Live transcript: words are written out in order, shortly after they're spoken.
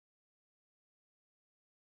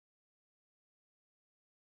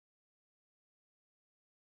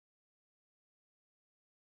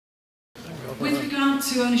With regard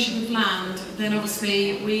to ownership of land, then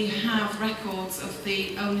obviously we have records of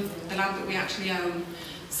the land that we actually own.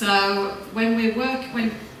 So when we're working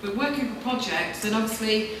for projects, then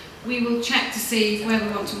obviously we will check to see if where we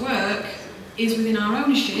want to work is within our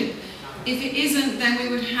ownership. If it isn't, then we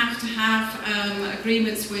would have to have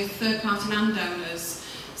agreements with third-party landowners.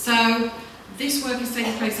 So this work is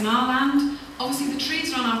taking place on our land. Obviously the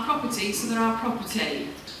trees are on our property, so they're our property.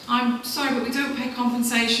 I'm sorry, but we don't pay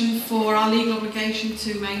compensation for our legal obligation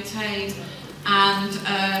to maintain and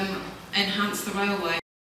enhance the railway.